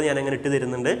പ്രത്യേകതകൾ ഞാൻ അങ്ങനെ ഇട്ട്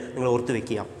തരുന്നുണ്ട്, നിങ്ങൾ ഓർത്ത്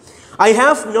വെക്കുക. I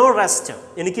have no rest.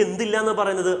 എനിക്ക് എന്തില്ല എന്ന്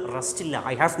പറയുന്നത്? റെസ്റ്റ് ഇല്ല.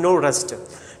 I have no rest.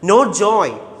 No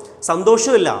Joy,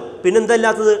 സന്തോഷമില്ല.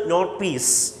 പിന്നെന്തല്ലാത്തത്? നോട്ട്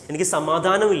പീസ്, എനിക്ക്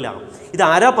സമാധാനമില്ല.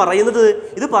 ഇതാരാ പറയുന്നത്?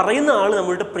 ഇത് പറയുന്ന ആൾ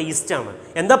നമ്മളുടെ പ്രീസ്റ്റാണ്.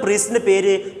 എന്താ പ്രീസ്റ്റിൻ്റെ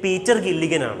പേര്? പീറ്റർ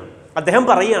ഗില്ലിഗൻ ആണ്. അദ്ദേഹം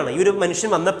പറയുകയാണ്, ഈ ഒരു മനുഷ്യൻ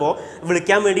വന്നപ്പോൾ,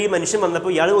 വിളിക്കാൻ വേണ്ടി ഈ മനുഷ്യൻ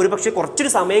വന്നപ്പോൾ ഇയാൾ ഒരു പക്ഷേ കുറച്ചൊരു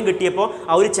സമയം കിട്ടിയപ്പോൾ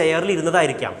ആ ഒരു ചെയറിൽ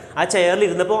ഇരുന്നതായിരിക്കാം. ആ ചെയറിൽ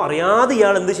ഇരുന്നപ്പോൾ അറിയാതെ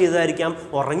ഇയാൾ എന്ത് ചെയ്തതായിരിക്കാം,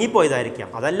 ഉറങ്ങിപ്പോയതായിരിക്കാം.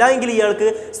 അതല്ല എങ്കിൽ ഇയാൾക്ക്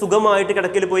സുഖമായിട്ട്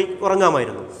കിടക്കയിൽ പോയി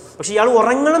ഉറങ്ങാമായിരുന്നു. പക്ഷെ ഇയാൾ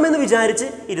ഉറങ്ങണമെന്ന് വിചാരിച്ച്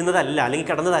ഇരുന്നതല്ല, അല്ലെങ്കിൽ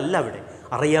കിടന്നതല്ല, അവിടെ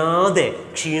അറിയാതെ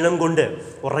ക്ഷീണം കൊണ്ട്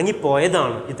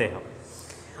ഉറങ്ങിപ്പോയതാണ് ഇദ്ദേഹം.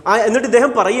 എന്നിട്ട്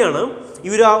ഇദ്ദേഹം പറയുകയാണ്, ഈ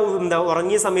ഒരു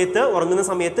ഉറങ്ങുന്ന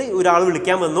സമയത്ത് ഒരാൾ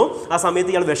വിളിക്കാൻ വന്നു. ആ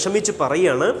സമയത്ത് ഇയാൾ വിഷമിച്ച്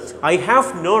പറയുകയാണ്, ഐ ഹാവ്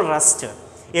നോ റെസ്റ്റ്.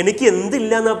 എനിക്ക്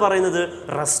എന്തില്ല എന്നാണ് പറയുന്നത്,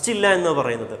 റെസ്റ്റ് ഇല്ല എന്നാണ്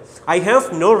പറയുന്നത്. I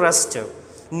have no rest,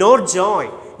 no Joy,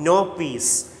 no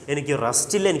piece. എനിക്ക്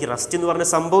റെസ്റ്റ് ഇല്ല, എനിക്ക് റെസ്റ്റ് എന്ന് പറഞ്ഞ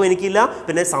സംഭവം എനിക്കില്ല.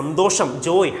 പിന്നെ സന്തോഷം,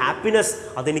 ജോയ്, ഹാപ്പിനെസ്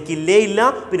അതെനിക്കില്ലേ ഇല്ല.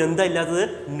 പിന്നെ എന്താ ഇല്ലാത്തത്,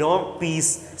 നോ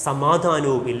പീസ്,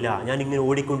 സമാധാനവും ഇല്ല. ഞാൻ ഇങ്ങനെ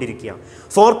ഓടിക്കൊണ്ടിരിക്കുക.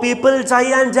 For people dye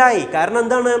and dye. കാരണം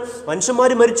എന്താണ്,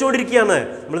 മനുഷ്യന്മാർ മരിച്ചുകൊണ്ടിരിക്കുകയാണ്.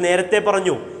 നമ്മൾ നേരത്തെ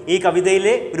പറഞ്ഞു, ഈ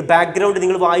കവിതയിലെ ഒരു ബാക്ക്ഗ്രൗണ്ട്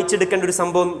നിങ്ങൾ വായിച്ചെടുക്കേണ്ട ഒരു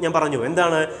സംഭവം ഞാൻ പറഞ്ഞു.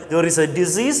 എന്താണ്, there is a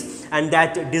disease and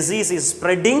that disease is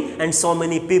spreading and so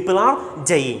many people are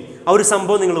dying. ആ ഒരു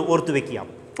സംഭവം നിങ്ങൾ ഓർത്തു വെക്കുക.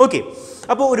 ഓക്കെ,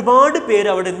 അപ്പോൾ ഒരുപാട് പേര്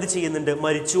അവിടെ എന്ത് ചെയ്യുന്നുണ്ട്,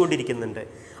 മരിച്ചുകൊണ്ടിരിക്കുന്നുണ്ട്.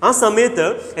 ആ സമയത്ത്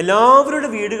എല്ലാവരുടെ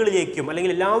വീടുകളിലേക്കും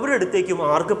അല്ലെങ്കിൽ എല്ലാവരുടെ അടുത്തേക്കും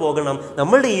ആർക്ക് പോകണം,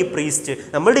 നമ്മളുടെ ഈ പ്രീസ്റ്റ്,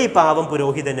 നമ്മളുടെ ഈ പാവം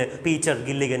പുരോഹിതന് പീറ്റർ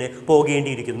ഗില്ലിഗന്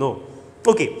പോകേണ്ടിയിരിക്കുന്നു.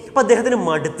 ഓക്കെ, അപ്പോൾ അദ്ദേഹത്തിന്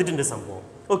മടുത്തിട്ടുണ്ട് സംഭവം.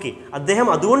 ഓക്കെ, അദ്ദേഹം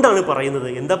അതുകൊണ്ടാണ് പറയുന്നത്,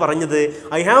 എന്താ പറഞ്ഞത്,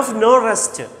 I have no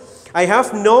rest, I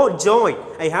have no Joy,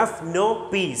 I have no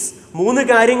piece. 3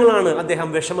 കാര്യങ്ങളാണ്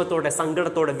അദ്ദേഹം വിഷമത്തോടെ,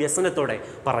 സങ്കടത്തോടെ, വ്യസനത്തോടെ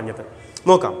പറഞ്ഞത്.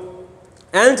 നോക്കാം.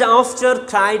 And after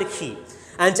cried he,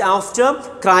 and after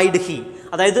cried he,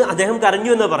 അതായത് അദ്ദേഹം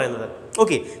കരഞ്ഞു എന്നാണ് പറയുന്നത്.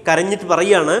 ഓക്കെ, കരഞ്ഞിട്ട്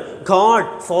പറയാണ്, ഗോഡ്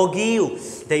ഫോർഗീവ്,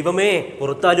 ദൈവമേ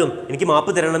പുറത്താലും എനിക്ക്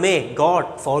മാപ്പ് തരണമേ,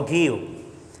 ഗോഡ് ഫോർഗീവ്.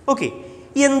 ഓക്കെ,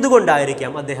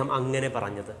 എന്തുകൊണ്ടായിരിക്കാം അദ്ദേഹം അങ്ങനെ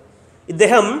പറഞ്ഞത്?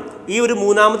 ഇദ്ദേഹം ഈ ഒരു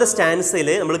 3ാമത്തെ സ്റ്റാൻസയിൽ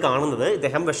നമ്മൾ കാണുന്നത്,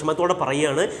 ഇദ്ദേഹം വിഷമത്തോടെ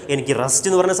പറയുകയാണ്, എനിക്ക് റെസ്റ്റ്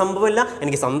എന്ന് പറയുന്ന സംഭവമല്ല,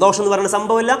 എനിക്ക് സന്തോഷം എന്ന് പറയുന്ന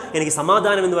സംഭവമല്ല, എനിക്ക്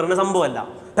സമാധാനം എന്ന് പറയുന്ന സംഭവമല്ല.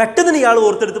 പെട്ടെന്ന് ഇയാൾ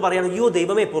ഓർത്തെടുത്ത് പറയാണ്, അയ്യോ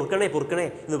ദൈവമേ പൊറുക്കണേ പൊറുക്കണേ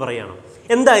എന്ന് പറയാണ്.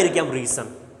 എന്തായിരിക്കാം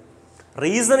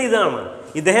റീസൺ ഇതാണ്.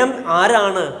 ഇദ്ദേഹം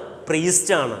ആരാണ്,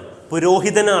 പ്രീസ്റ്റാണ്,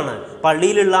 പുരോഹിതനാണ്,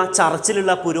 പള്ളിയിലുള്ള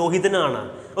ചർച്ചിലുള്ള പുരോഹിതനാണ്.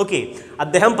 ഓക്കെ,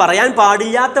 അദ്ദേഹം പറയാൻ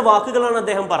പാടില്ലാത്ത വാക്കുകളാണ്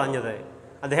അദ്ദേഹം പറഞ്ഞത്.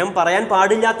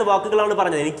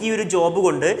 എനിക്ക് ഈ ഒരു ജോബ്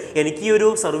കൊണ്ട്, എനിക്ക് ഈ ഒരു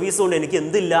സർവീസ് കൊണ്ട് എനിക്ക്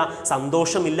എന്തില്ല,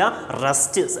 സന്തോഷമില്ല,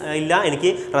 റെസ്റ്റ് ഇല്ല,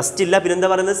 എനിക്ക് റെസ്റ്റ് ഇല്ല, പിന്നെന്താ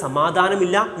പറയുന്നത്,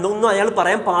 സമാധാനമില്ല എന്നൊന്നും അയാൾ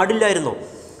പറയാൻ പാടില്ലായിരുന്നു.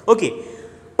 ഓക്കെ,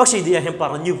 പക്ഷെ ഇദ്ദേഹം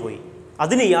പറഞ്ഞു പോയി.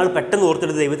 അതിന് ഇയാൾ പെട്ടെന്ന്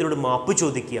ഓർത്തെടുത്ത് ദൈവത്തിനോട് മാപ്പ്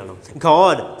ചോദിക്കുകയാണ്.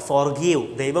 ഗോഡ് ഫോർഗീവ്,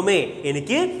 ദൈവമേ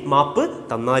എനിക്ക് മാപ്പ്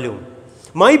തന്നാലും.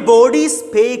 മൈ ബോഡി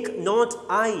സ്പേക്ക് നോട്ട്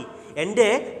ഐ, എൻ്റെ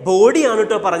ബോഡിയാണ്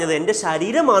കേട്ടോ പറഞ്ഞത്, എൻ്റെ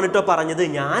ശരീരമാണ് കേട്ടോ പറഞ്ഞത്,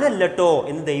 ഞാനല്ലോ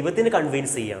എന്ന് ദൈവത്തിന്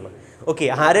കൺവിൻസ് ചെയ്യാണ്. ഓക്കെ,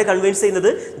 ആരെ കൺവിൻസ് ചെയ്യുന്നത്,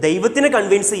 ദൈവത്തിനെ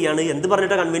കൺവിൻസ് ചെയ്യാണ്. എന്ത്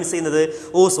പറഞ്ഞിട്ടാണ് കൺവിൻസ് ചെയ്യുന്നത്,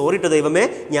 ഓ സോറി കേട്ടോ ദൈവമേ,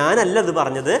 ഞാനല്ല ഇത്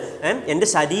പറഞ്ഞത്, എൻ്റെ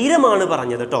ശരീരമാണ്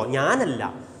പറഞ്ഞത് കേട്ടോ, ഞാനല്ല.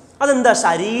 അതെന്താ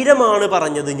ശരീരമാണ്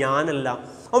പറഞ്ഞത്, ഞാനല്ല?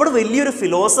 അവിടെ വലിയൊരു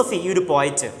ഫിലോസഫി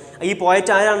ഈ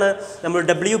പോയറ്റ് ആരാണ്, നമ്മൾ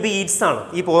W.B. ഈറ്റ്സ് ആണ്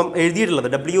ഈ പോം എഴുതിയിട്ടുള്ളത്.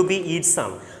 W.B. ഈറ്റ്സ്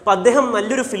ആണ്. അപ്പോൾ അദ്ദേഹം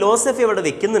നല്ലൊരു ഫിലോസഫി അവിടെ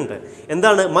വെക്കുന്നുണ്ട്.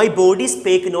 എന്താണ്, മൈ ബോഡി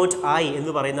സ്പേക്ക് നോട്ട് ഐ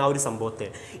എന്ന് പറയുന്ന ആ ഒരു സംഭവത്തെ,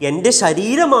 എൻ്റെ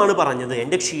ശരീരമാണ് പറഞ്ഞത്,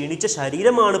 എൻ്റെ ക്ഷീണിച്ച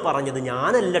ശരീരമാണ് പറഞ്ഞത്,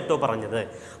 ഞാനല്ലോ പറഞ്ഞത്.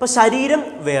 അപ്പോൾ ശരീരം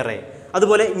വേറെ,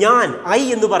 അതുപോലെ ഞാൻ ഐ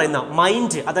എന്ന് പറയുന്ന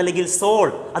മൈൻഡ് അതല്ലെങ്കിൽ സോൾ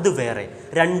അത് വേറെ,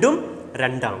 രണ്ടും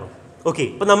രണ്ടാണ്. ഓക്കെ,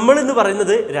 ഇപ്പം നമ്മളെന്ന്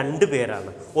പറയുന്നത് 2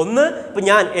 പേരാണ്. ഒന്ന് ഇപ്പം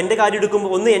ഞാൻ എൻ്റെ കാര്യം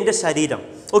എടുക്കുമ്പോൾ ഒന്ന് എൻ്റെ ശരീരം,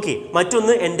 ഓക്കെ,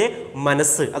 മറ്റൊന്ന് എൻ്റെ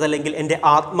മനസ്സ് അതല്ലെങ്കിൽ എൻ്റെ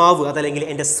ആത്മാവ് അതല്ലെങ്കിൽ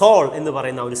എൻ്റെ സോൾ എന്ന്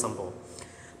പറയുന്ന ഒരു സംഭവം.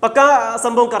 പക്കാ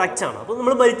സംഭവം കറക്റ്റാണ്. അപ്പോൾ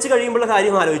നമ്മൾ മരിച്ചു കഴിയുമ്പോഴുള്ള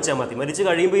കാര്യം ആലോചിച്ചാൽ മതി. മരിച്ചു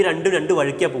കഴിയുമ്പോൾ ഈ 2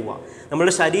 വഴിക്കാണ് പോവുക.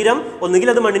 നമ്മുടെ ശരീരം ഒന്നുകിൽ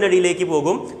അത് മണ്ണിനടിയിലേക്ക്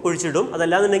പോകും, കുഴിച്ചിടും,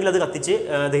 അതല്ലാന്നുണ്ടെങ്കിൽ അത് കത്തിച്ച്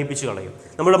ദഹിപ്പിച്ച് കളയും.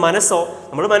 നമ്മുടെ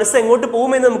മനസ്സ് എങ്ങോട്ട്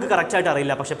പോകുമെന്ന് നമുക്ക് കറക്റ്റായിട്ട്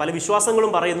അറിയില്ല. പക്ഷേ പല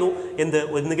വിശ്വാസങ്ങളും പറയുന്നു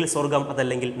ഒന്നുകിൽ സ്വർഗം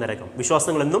അതല്ലെങ്കിൽ നരകം.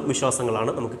 വിശ്വാസങ്ങളെന്നും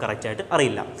വിശ്വാസങ്ങളാണ്, നമുക്ക് കറക്റ്റായിട്ട്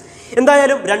അറിയില്ല.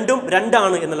 എന്തായാലും രണ്ടും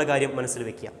രണ്ടാണ് എന്നുള്ള കാര്യം മനസ്സിൽ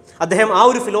വെക്കുക. അദ്ദേഹം ആ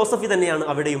ഒരു ഫിലോസഫി തന്നെയാണ്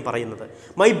അവിടെയും പറയുന്നത്.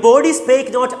 മൈ ബോഡി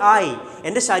സ്പേക്ക് നോട്ട് ഐ,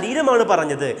 എൻ്റെ ശരീരമാണ്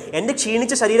പറഞ്ഞത്, എൻ്റെ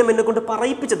ക്ഷീണിച്ച ശരീരം എന്നെ കൊണ്ട്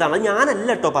പറയിപ്പിച്ചതാണ്,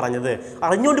 ഞാനല്ലോ പറഞ്ഞത്,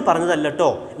 അറിഞ്ഞുകൊണ്ട് പറഞ്ഞതല്ലോ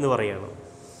എന്ന് പറയുകയാണ്.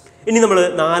 ഇനി നമ്മൾ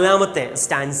 4ാമത്തെ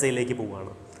സ്റ്റാൻസയിലേക്ക്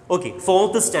പോവുകയാണ്. Okay,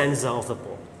 4th stanza of the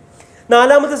poem.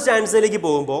 4ാമത്തെ സ്റ്റാൻസയിലേക്ക്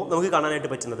പോകുമ്പോൾ നമുക്ക് കാണാനായിട്ട്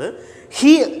പറ്റുന്നത്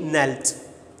ഹി നെൽറ്റ്.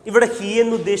 ഇവിടെ ഹി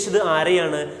എന്ന് ഉദ്ദേശിച്ചത്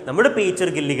ആരെയാണ്, നമ്മുടെ പീറ്റർ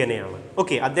ഗില്ലിഗനെയാണ്.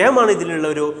 ഓക്കെ, അദ്ദേഹമാണ് ഇതിലുള്ള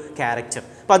ഒരു ക്യാരക്ടർ.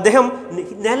 അപ്പം അദ്ദേഹം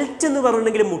നെൽറ്റ് എന്ന്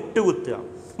പറഞ്ഞിട്ടുണ്ടെങ്കിൽ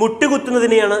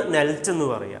മുട്ടുകുത്തുന്നതിനെയാണ് നെൽറ്റ് എന്ന്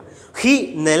പറയുക. He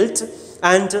knelt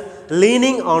and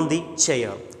leaning on the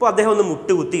chair. അപ്പോൾ അദ്ദേഹം ഒന്ന്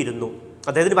മുട്ടുകുത്തിയിരുന്നു.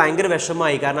 അദ്ദേഹത്തിന് ഭയങ്കര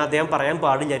വിഷമമായി, കാരണം അദ്ദേഹം പറയാൻ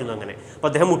പാടില്ലായിരുന്നു അങ്ങനെ. അപ്പോൾ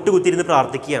അദ്ദേഹം മുട്ടുകുത്തിയിരുന്ന്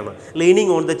പ്രാർത്ഥിക്കുകയാണ്,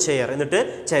 ലീനിങ് ഓൺ ദ ചെയർ. എന്നിട്ട്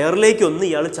ചെയറിലേക്ക് ഒന്ന്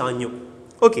ഇയാൾ ചാഞ്ഞു.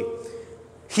 ഓക്കെ,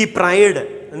 ഹി പ്രൈഡ്,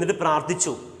 എന്നിട്ട്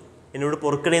പ്രാർത്ഥിച്ചു, എന്നോട്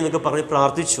പൊറുക്കണേ എന്നൊക്കെ പറഞ്ഞ്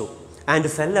പ്രാർത്ഥിച്ചു. And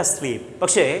fell asleep.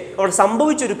 പക്ഷേ അവിടെ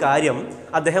സംഭവിച്ചൊരു കാര്യം,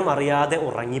 അദ്ദേഹം അറിയാതെ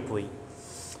ഉറങ്ങിപ്പോയി.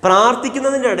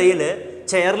 പ്രാർത്ഥിക്കുന്നതിൻ്റെ ഇടയിൽ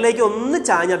ചെയറിലേക്ക് ഒന്ന്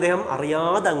ചാഞ്ഞ് അദ്ദേഹം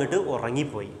അറിയാതെ അങ്ങോട്ട്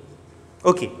ഉറങ്ങിപ്പോയി.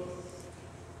 ഓക്കെ,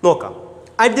 നോക്കാം.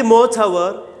 At the moth hour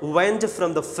went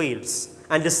from the fields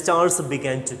and the stars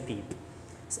began to peep.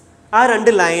 ആ രണ്ട്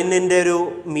ലൈനിൻ്റെ ഒരു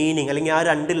മീനിങ് അല്ലെങ്കിൽ ആ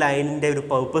രണ്ട് ലൈനിൻ്റെ ഒരു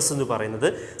പർപ്പസ് എന്ന് പറയുന്നത്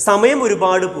സമയം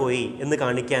ഒരുപാട് പോയി എന്ന്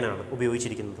കാണിക്കാനാണ്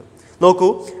ഉപയോഗിച്ചിരിക്കുന്നത്. നോക്കൂ,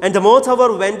 and the moth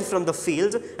hour went from the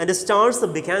field and the stars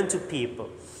began to peep.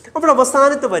 അപ്പോൾ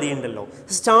അവസാനത്തെ വരിയുണ്ടല്ലോ,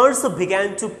 സ്റ്റാർസ് ബിഗാൻ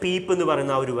ടു പീപ്പ് എന്ന്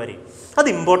പറയുന്ന ആ ഒരു വരി, അത്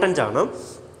ഇമ്പോർട്ടൻ്റ് ആണ്.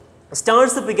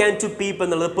 സ്റ്റാർസ് ബിഗാൻ ടു പീപ്പ്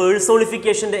എന്നുള്ളത്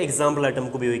പേഴ്സോണിഫിക്കേഷൻ്റെ എക്സാമ്പിളായിട്ട്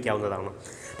നമുക്ക് ഉപയോഗിക്കാവുന്നതാണ്.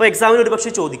 അപ്പോൾ എക്സാമിന് ഒരു പക്ഷേ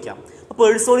ചോദിക്കാം, അപ്പോൾ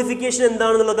പേഴ്സോണിഫിക്കേഷൻ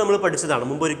എന്താണെന്നുള്ളത് നമ്മൾ പഠിച്ചതാണ്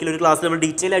മുമ്പ് ഒരിക്കലും ഒരു ക്ലാസ്സിൽ നമ്മൾ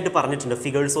ഡീറ്റെയിൽ ആയിട്ട് പറഞ്ഞിട്ടുണ്ട്.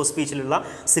 Figures of സ്പീച്ചിലുള്ള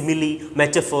simile,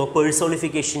 metaphor,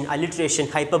 personification, alliteration,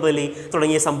 ഹൈപ്പർബോളി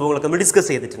തുടങ്ങിയ സംഭവങ്ങളൊക്കെ നമ്മൾ ഡിസ്കസ്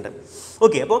ചെയ്തിട്ടുണ്ട്.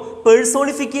 ഓക്കെ, അപ്പോൾ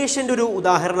പേഴ്സോണിഫിക്കേഷൻ്റെ ഒരു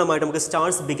ഉദാഹരണമായിട്ട് നമുക്ക്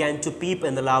സ്റ്റാർസ് ബിഗാൻ ടു പീപ്പ്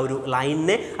എന്നുള്ള ആ ഒരു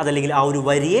ലൈനിനെ അതല്ലെങ്കിൽ ആ ഒരു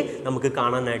വരിയെ നമുക്ക്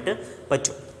കാണാനായിട്ട്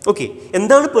പറ്റും. ഓക്കെ,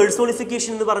 എന്താണ്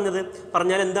പേഴ്സോണിഫിക്കേഷൻ എന്ന്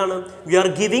പറഞ്ഞാൽ എന്താണ്? V R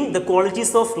giving the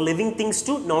qualities of living things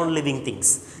to non living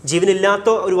things. ജീവനില്ലാത്ത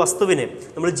ഒരു വസ്തുവിന്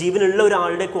നമ്മൾ ജീവനുള്ള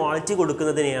ഒരാളുടെ ക്വാളിറ്റി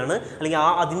കൊടുക്കുന്നതിനെയാണ് അല്ലെങ്കിൽ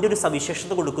അതിൻ്റെ ഒരു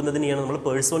സവിശേഷത കൊടുക്കുന്നതിനെയാണ് നമ്മൾ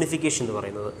പേഴ്സോണിഫിക്കേഷൻ എന്ന്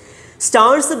പറയുന്നത്.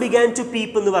 സ്റ്റാർസ് ബിഗാൻ ടു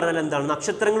പീപ്പ് എന്ന് പറഞ്ഞാൽ എന്താണ്?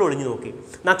 നക്ഷത്രങ്ങൾ ഒളിഞ്ഞു നോക്കി.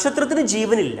 നക്ഷത്രത്തിന്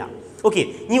ജീവനില്ല. ഓക്കെ,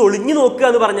 ഇനി ഒളിഞ്ഞു നോക്കുക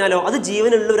എന്ന് പറഞ്ഞാലോ അത്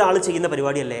ജീവനുള്ള ഒരാൾ ചെയ്യുന്ന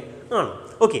പരിപാടിയല്ലേ? ആണ്.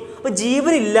 ഓക്കെ, അപ്പോൾ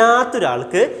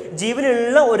ജീവനില്ലാത്തൊരാൾക്ക്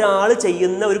ജീവനുള്ള ഒരാൾ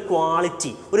ചെയ്യുന്ന ഒരു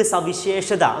ക്വാളിറ്റി, ഒരു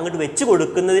സവിശേഷത അങ്ങോട്ട് വെച്ച്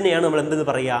കൊടുക്കുന്നതിനെയാണ് നമ്മൾ എന്തെന്ന്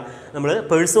പറയുക? നമ്മൾ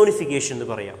പേഴ്സോണിഫിക്കേഷൻ എന്ന്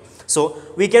പറയുക. So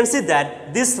we can see that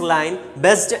this line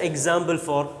best example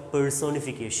for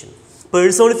personification.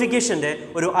 പേഴ്സോണിഫിക്കേഷൻ്റെ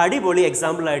ഒരു അടിപൊളി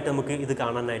എക്സാമ്പിളായിട്ട് നമുക്ക് ഇത്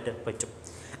കാണാനായിട്ട് പറ്റും.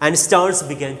 And stars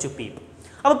began to peep.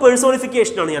 അപ്പോൾ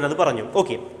പേഴ്സോണിഫിക്കേഷനാണ്, ഞാനത് പറഞ്ഞു.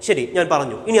 ഓക്കെ, ശരി, ഞാൻ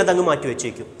പറഞ്ഞു. ഇനി അതങ്ങ് മാറ്റി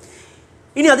വെച്ചേക്കും.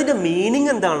 ഇനി അതിൻ്റെ മീനിങ്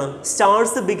എന്താണ്?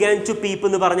 സ്റ്റാർസ് ബിഗാൻ ടു പീപ്പ്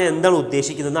എന്ന് പറഞ്ഞാൽ എന്താണ്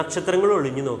ഉദ്ദേശിക്കുന്നത്? നക്ഷത്രങ്ങൾ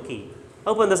ഒളിഞ്ഞു നോക്കി.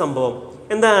 അപ്പോൾ എന്താ സംഭവം?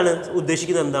 എന്താണ്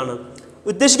ഉദ്ദേശിക്കുന്നത്? എന്താണ്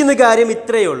ഉദ്ദേശിക്കുന്ന കാര്യം?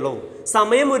 ഇത്രയേ ഉള്ളൂ.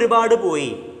 സമയം ഒരുപാട് പോയി.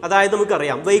 അതായത്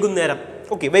നമുക്കറിയാം വൈകുന്നേരം.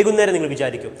 ഓക്കെ, വൈകുന്നേരം നിങ്ങൾ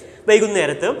വിചാരിക്കും,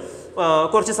 വൈകുന്നേരത്ത്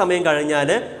കുറച്ച് സമയം കഴിഞ്ഞാൽ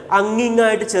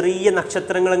അങ്ങിങ്ങായിട്ട് ചെറിയ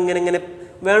നക്ഷത്രങ്ങൾ ഇങ്ങനെ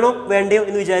വേണോ വേണ്ടയോ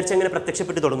എന്ന് വിചാരിച്ച് അങ്ങനെ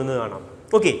പ്രത്യക്ഷപ്പെട്ട് തുടങ്ങുന്നത് കാണാം.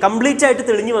 ഓക്കെ, കംപ്ലീറ്റ് ആയിട്ട്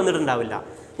തെളിഞ്ഞു വന്നിട്ടുണ്ടാവില്ല.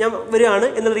 ഞാൻ വരികയാണ്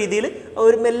എന്നുള്ള രീതിയിൽ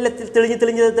ഒരു മെല്ലെ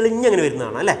തെളിഞ്ഞങ്ങനെ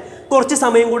വരുന്നതാണ് അല്ലേ. കുറച്ച്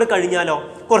സമയം കൂടെ കഴിഞ്ഞാലോ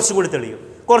കുറച്ചും കൂടി തെളിയും,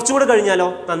 കുറച്ചും കൂടെ കഴിഞ്ഞാലോ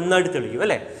നന്നായിട്ട് തെളിയും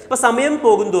അല്ലേ. അപ്പോൾ സമയം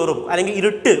പോകും തോറും അല്ലെങ്കിൽ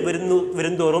ഇരുട്ട്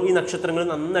വരും തോറും ഈ നക്ഷത്രങ്ങൾ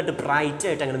നന്നായിട്ട് ബ്രൈറ്റ്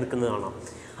ആയിട്ട് അങ്ങനെ നിൽക്കുന്നത് കാണാം.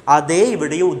 അതേ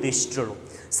ഇവിടെയും ഉദ്ദേശിച്ചിട്ടുള്ളൂ.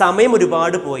 സമയം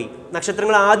ഒരുപാട് പോയി,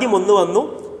 നക്ഷത്രങ്ങൾ ആദ്യം ഒന്ന് വന്നു,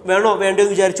 വേണോ വേണ്ടോ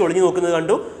എന്ന് വിചാരിച്ച് ഒളിഞ്ഞു നോക്കുന്നത്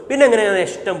കണ്ടു, പിന്നെ എങ്ങനെയാണ്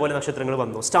ഇഷ്ടം പോലെ നക്ഷത്രങ്ങൾ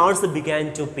വന്നു. Stars began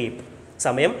to peep.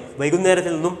 സമയം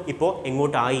വൈകുന്നേരത്തിൽ നിന്നും ഇപ്പോൾ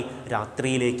എങ്ങോട്ടായി?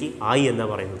 രാത്രിയിലേക്ക് ആയി എന്നാണ്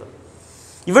പറയുന്നത്.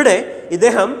 ഇവിടെ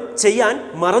ഇദ്ദേഹം ചെയ്യാൻ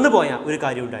മറന്നുപോയ ഒരു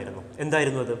കാര്യം ഉണ്ടായിരുന്നു.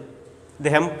 എന്തായിരുന്നു അത്?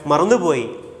 ഇദ്ദേഹം മറന്നുപോയി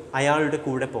അയാളുടെ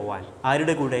കൂടെ പോവാൻ.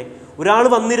 ആരുടെ കൂടെ? ഒരാൾ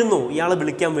വന്നിരുന്നു ഇയാളെ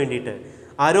വിളിക്കാൻ വേണ്ടിയിട്ട്.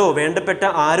 വേണ്ടപ്പെട്ട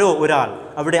ഒരാൾ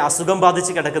അവിടെ അസുഖം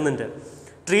ബാധിച്ച് കിടക്കുന്നുണ്ട്.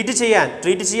 ട്രീറ്റ്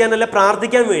ചെയ്യാനല്ല,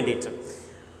 പ്രാർത്ഥിക്കാൻ വേണ്ടിയിട്ട്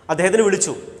അദ്ദേഹത്തിന്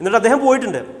വിളിച്ചു. എന്നിട്ട് അദ്ദേഹം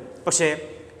പോയിട്ടുണ്ട്. പക്ഷേ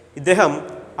ഇദ്ദേഹം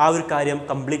ആ ഒരു കാര്യം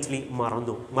കംപ്ലീറ്റ്ലി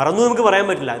മറന്നു നമുക്ക് പറയാൻ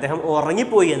പറ്റില്ല. അദ്ദേഹം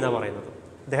ഉറങ്ങിപ്പോയി എന്നാണ് പറയുന്നത്.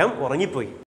 അദ്ദേഹം ഉറങ്ങിപ്പോയി.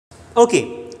 Okay,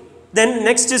 then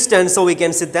next stanza we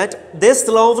can see that they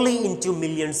slowly into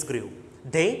millions grew.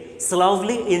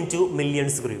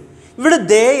 ഇവിടെ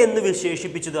ദേ എന്ന്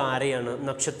വിശേഷിപ്പിച്ചത് ആരെയാണ്?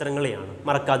 നക്ഷത്രങ്ങളെയാണ്.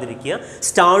 മറക്കാതിരിക്കുക,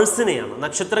 സ്റ്റാർസിനെയാണ്,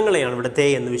 നക്ഷത്രങ്ങളെയാണ് ഇവിടെ ദേ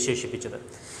എന്ന് വിശേഷിപ്പിച്ചത്.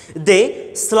 They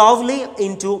slowly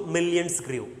into millions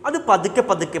grew. അത്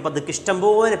പതുക്കെ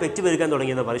ഇഷ്ടംപോലെ പെറ്റുപെരുക്കാൻ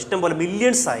തുടങ്ങിയെന്ന് പറയും. ഇഷ്ടംപോലെ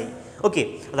മില്യൺസ് ആയി. ഓക്കെ,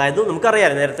 അതായത്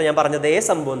നമുക്കറിയാം, നേരത്തെ ഞാൻ പറഞ്ഞതേ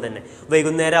സംഭവം തന്നെ.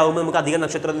 വൈകുന്നേരം ആകുമ്പോൾ നമുക്ക് അധികം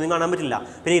നക്ഷത്രമൊന്നും കാണാൻ പറ്റില്ല.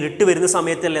 പിന്നെ ഇരുട്ട് വരുന്ന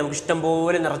സമയത്തല്ലേ നമുക്ക്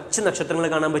ഇഷ്ടംപോലെ നിറച്ച് നക്ഷത്രങ്ങൾ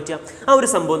കാണാൻ പറ്റുക. ആ ഒരു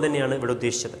സംഭവം തന്നെയാണ് ഇവിടെ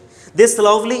ഉദ്ദേശിച്ചത്. They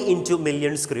slowly into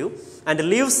millions grew and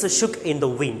leaves shook in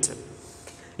the wind.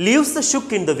 Leaves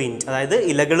shook in the wind, അതായത്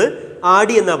ഇലകൾ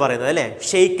ആടി എന്നാണ് പറയുന്നത് അല്ലേ.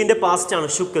 ഷെയ്ക്കിൻ്റെ പാസ്റ്റാണ്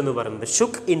ഷുക്ക് എന്ന് പറയുന്നത്.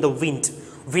 Shook in the wind.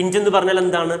 Wind എന്ന് പറഞ്ഞാൽ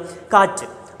എന്താണ്? കാറ്റ്.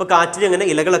 അപ്പോൾ കാറ്റിൽ ഇങ്ങനെ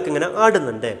ഇലകളൊക്കെ ഇങ്ങനെ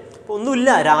ആടുന്നുണ്ട്. അപ്പോൾ ഒന്നുമില്ല,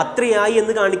 രാത്രിയായി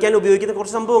എന്ന് കാണിക്കാൻ ഉപയോഗിക്കുന്ന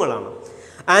കുറച്ച് സംഭവങ്ങളാണ്.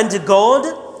 And God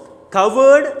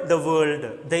covered the world.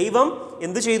 ദൈവം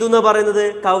എന്ത് ചെയ്തു എന്നാണ് പറയുന്നത്?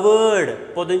 കവേർഡ്,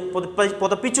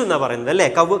 പുതപ്പിച്ചു എന്നാണ് പറയുന്നത് അല്ലേ.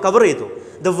 കവർ ചെയ്തു.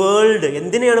 ദ വേൾഡ്,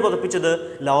 എന്തിനെയാണ് പുതപ്പിച്ചത്?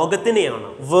 ലോകത്തിനെയാണ്,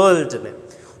 വേൾഡിനെ.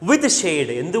 വിത്ത്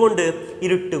ഷെയ്ഡ്, എന്തുകൊണ്ട്?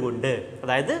 ഇരുട്ടുകൊണ്ട്.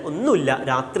 അതായത് ഒന്നുമില്ല,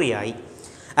 രാത്രിയായി.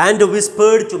 And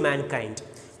whispered to mankind.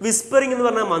 Whispering എന്ന്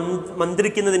പറഞ്ഞാൽ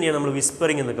മന്ത്രിക്കുന്നതിനെയാണ് നമ്മൾ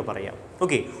വിസ്പറിംഗ് എന്നൊക്കെ പറയാം.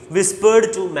 ഓക്കെ, വിസ്പേർഡ്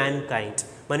ടു മാൻകൈൻഡ്,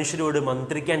 മനുഷ്യരോട്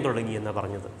മന്ത്രിക്കാൻ തുടങ്ങി എന്നാണ്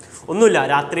പറഞ്ഞത്. ഒന്നുമില്ല,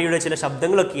 രാത്രിയുടെ ചില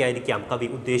ശബ്ദങ്ങളൊക്കെ ആയിരിക്കാം കവി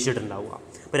ഉദ്ദേശിച്ചിട്ടുണ്ടാവുക.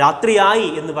 അപ്പോൾ രാത്രിയായി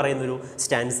എന്ന് പറയുന്നൊരു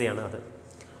സ്റ്റാൻസയാണ് അത്.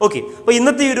 ഓക്കെ, അപ്പോൾ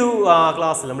ഇന്നത്തെ ഒരു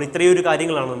ക്ലാസ്സിൽ നമ്മൾ ഇത്രയൊരു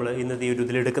കാര്യങ്ങളാണ് നമ്മൾ ഇന്നത്തെ ഒരു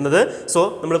ഇതിലെടുക്കുന്നത്. സോ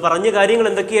നമ്മൾ പറഞ്ഞ കാര്യങ്ങൾ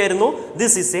എന്തൊക്കെയായിരുന്നു?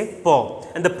 This is A poem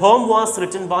and the poem was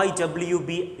written by W.B.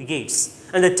 Yeats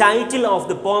and the title of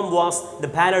the poem was The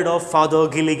Ballad of Father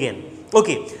Gilligan.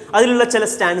 Okay, അതിലുള്ള ചില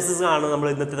സ്റ്റാൻസസ് ആണ് നമ്മൾ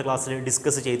ഇന്നത്തെ ക്ലാസ്സിൽ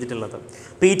ഡിസ്കസ് ചെയ്തിട്ടുള്ളത്.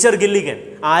 പീറ്റർ ഗില്ലിഗൻ,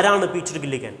 ആരാണ് പീറ്റർ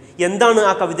ഗില്ലിഗൻ, എന്താണ്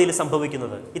ആ കവിതയിൽ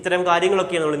സംഭവിക്കുന്നത്, ഇത്തരം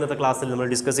കാര്യങ്ങളൊക്കെയാണ് നമ്മൾ ഇന്നത്തെ ക്ലാസ്സിൽ നമ്മൾ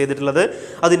ഡിസ്കസ് ചെയ്തിട്ടുള്ളത്.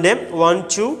 അതിൻ്റെ 1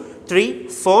 2 3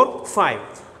 4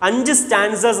 5 5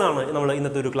 സ്റ്റാൻസസ് ആണ് നമ്മൾ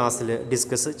ഇന്നത്തെ ഒരു ക്ലാസ്സിൽ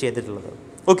ഡിസ്കസ് ചെയ്തിട്ടുള്ളത്.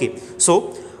 ഓക്കെ, സോ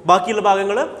ബാക്കിയുള്ള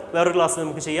ഭാഗങ്ങൾ വേറൊരു ക്ലാസ്സിൽ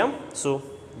നമുക്ക് ചെയ്യാം. So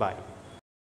by.